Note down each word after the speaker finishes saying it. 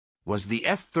Was the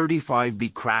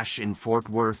F-35B crash in Fort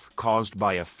Worth caused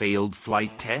by a failed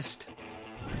flight test?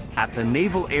 At the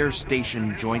Naval Air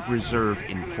Station Joint Reserve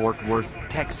in Fort Worth,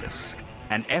 Texas,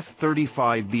 an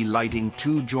F-35B Lightning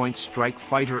II Joint Strike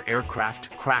Fighter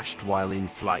aircraft crashed while in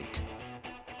flight.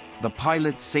 The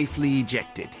pilot safely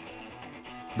ejected.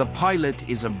 The pilot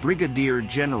is a brigadier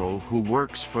general who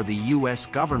works for the U.S.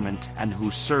 government and who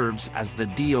serves as the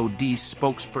DoD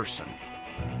spokesperson.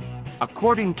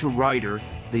 According to Ryder,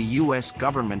 the U.S.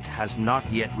 government has not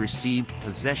yet received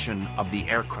possession of the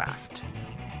aircraft.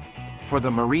 For the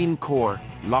Marine Corps,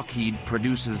 Lockheed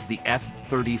produces the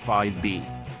F-35B.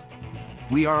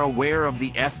 We are aware of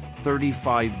the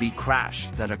F-35B crash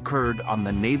that occurred on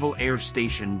the Naval Air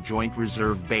Station Joint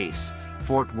Reserve Base,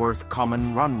 Fort Worth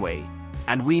Common Runway,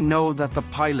 and we know that the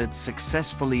pilot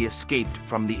successfully escaped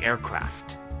from the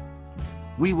aircraft.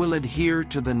 We will adhere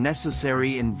to the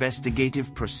necessary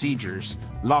investigative procedures,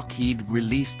 Lockheed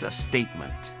released a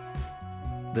statement.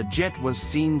 The jet was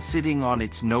seen sitting on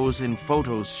its nose in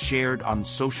photos shared on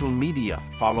social media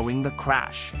following the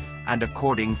crash, and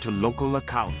according to local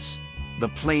accounts, the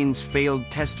plane's failed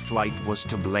test flight was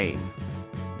to blame.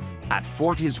 At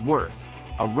Fort Worth,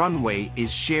 a runway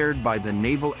is shared by the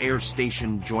Naval Air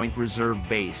Station Joint Reserve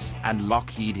Base and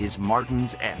Lockheed's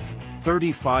Martin's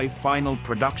F-35 final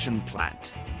production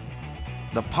plant.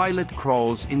 The pilot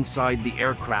crawls inside the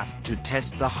aircraft to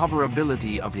test the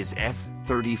hoverability of his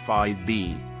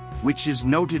F-35B, which is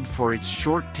noted for its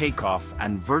short takeoff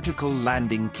and vertical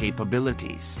landing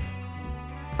capabilities.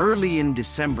 Early in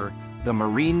December, the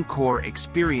Marine Corps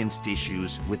experienced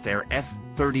issues with their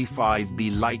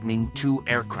F-35B Lightning II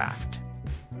aircraft.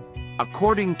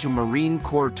 According to Marine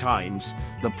Corps Times,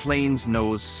 the plane's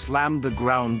nose slammed the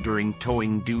ground during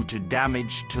towing due to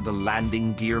damage to the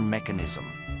landing gear mechanism.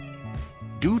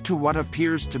 Due to what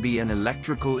appears to be an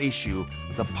electrical issue,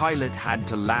 the pilot had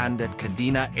to land at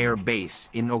Kadena Air Base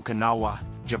in Okinawa,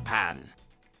 Japan.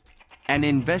 An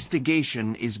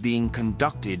investigation is being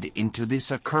conducted into this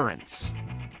occurrence.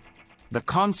 The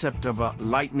concept of a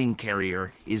Lightning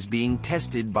carrier is being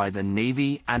tested by the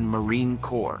Navy and Marine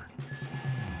Corps.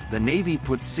 The Navy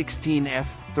put 16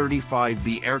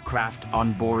 F-35B aircraft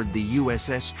on board the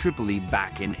USS Tripoli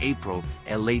back in April,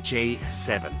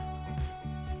 LHA-7.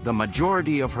 The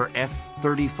majority of her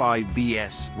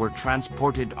F-35Bs were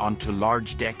transported onto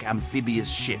large-deck amphibious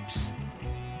ships.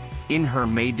 In her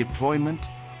May deployment,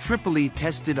 Tripoli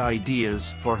tested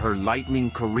ideas for her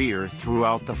Lightning career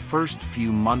throughout the first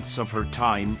few months of her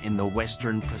time in the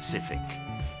Western Pacific.